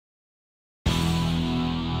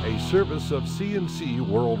a service of CNC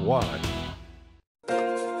Worldwide.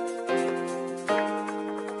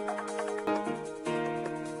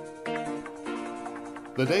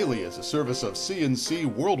 The Daily is a service of CNC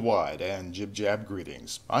Worldwide and Jib Jab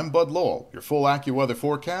greetings. I'm Bud Lowell. Your full AccuWeather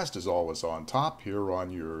forecast is always on top here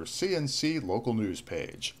on your CNC local news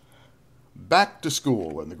page. Back to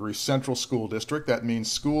school in the Greece Central School District. That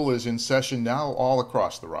means school is in session now all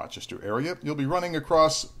across the Rochester area. You'll be running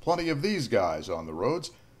across plenty of these guys on the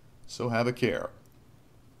roads, so have a care.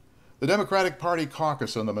 The Democratic Party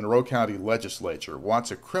caucus on the Monroe County Legislature wants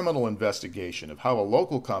a criminal investigation of how a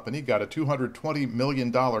local company got a $220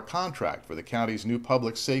 million contract for the county's new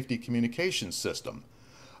public safety communications system.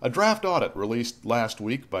 A draft audit released last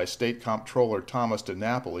week by State Comptroller Thomas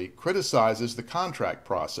DiNapoli criticizes the contract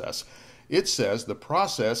process. It says the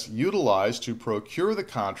process utilized to procure the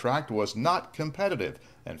contract was not competitive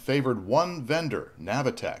and favored one vendor,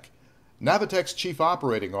 Navitech. Navitech's chief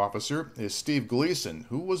operating officer is Steve Gleason,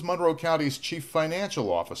 who was Monroe County's chief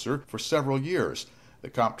financial officer for several years. The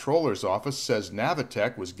comptroller's office says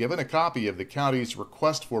Navitech was given a copy of the county's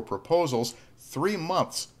request for proposals 3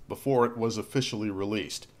 months before it was officially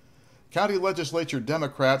released. County legislature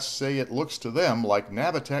Democrats say it looks to them like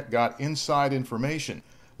Navitech got inside information.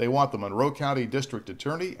 They want the Monroe County District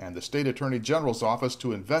Attorney and the State Attorney General's office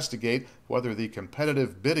to investigate whether the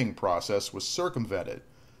competitive bidding process was circumvented.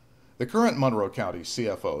 The current Monroe County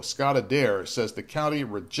CFO, Scott Adair, says the county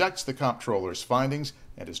rejects the comptroller's findings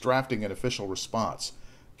and is drafting an official response.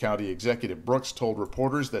 County Executive Brooks told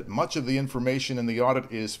reporters that much of the information in the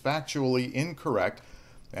audit is factually incorrect,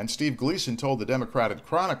 and Steve Gleason told the Democratic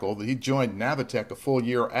Chronicle that he joined Navitech a full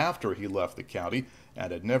year after he left the county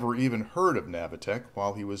and had never even heard of Navitech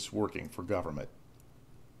while he was working for government.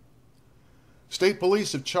 State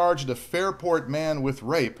police have charged a Fairport man with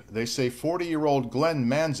rape. They say 40-year-old Glenn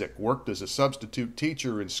Manzik worked as a substitute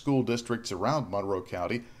teacher in school districts around Monroe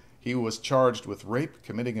County. He was charged with rape,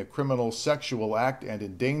 committing a criminal sexual act, and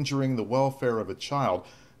endangering the welfare of a child.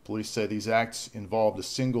 Police say these acts involved a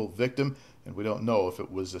single victim, and we don't know if it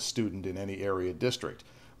was a student in any area district.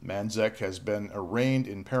 Manzik has been arraigned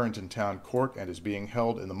in Parenton Court and is being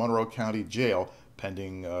held in the Monroe County Jail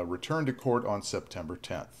pending return to court on September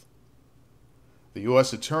 10th. The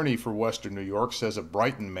U.S. Attorney for Western New York says a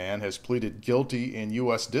Brighton man has pleaded guilty in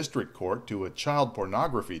U.S. District Court to a child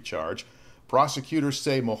pornography charge. Prosecutors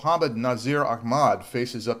say Mohammed Nazir Ahmad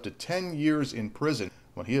faces up to 10 years in prison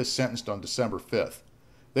when he is sentenced on December 5th.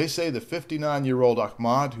 They say the 59-year-old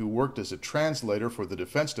Ahmad, who worked as a translator for the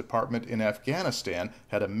Defense Department in Afghanistan,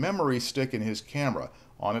 had a memory stick in his camera.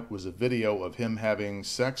 On it was a video of him having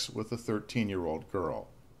sex with a 13-year-old girl.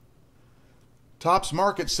 Tops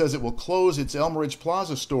Market says it will close its Elm Ridge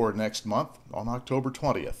Plaza store next month on October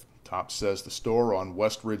 20th. Tops says the store on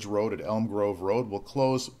West Ridge Road at Elm Grove Road will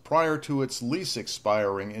close prior to its lease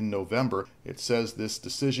expiring in November. It says this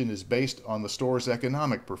decision is based on the store's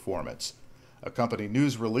economic performance. A company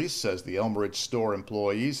news release says the Elm Ridge store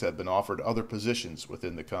employees have been offered other positions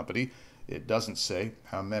within the company. It doesn't say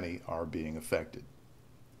how many are being affected.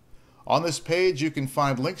 On this page, you can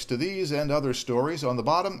find links to these and other stories. On the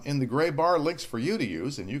bottom, in the gray bar, links for you to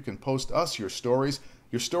use, and you can post us your stories,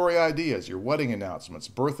 your story ideas, your wedding announcements,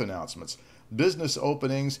 birth announcements, business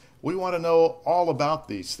openings. We want to know all about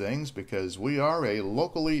these things because we are a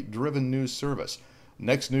locally driven news service.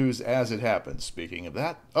 Next news as it happens. Speaking of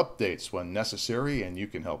that, updates when necessary, and you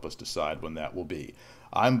can help us decide when that will be.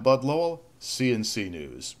 I'm Bud Lowell, CNC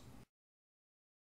News.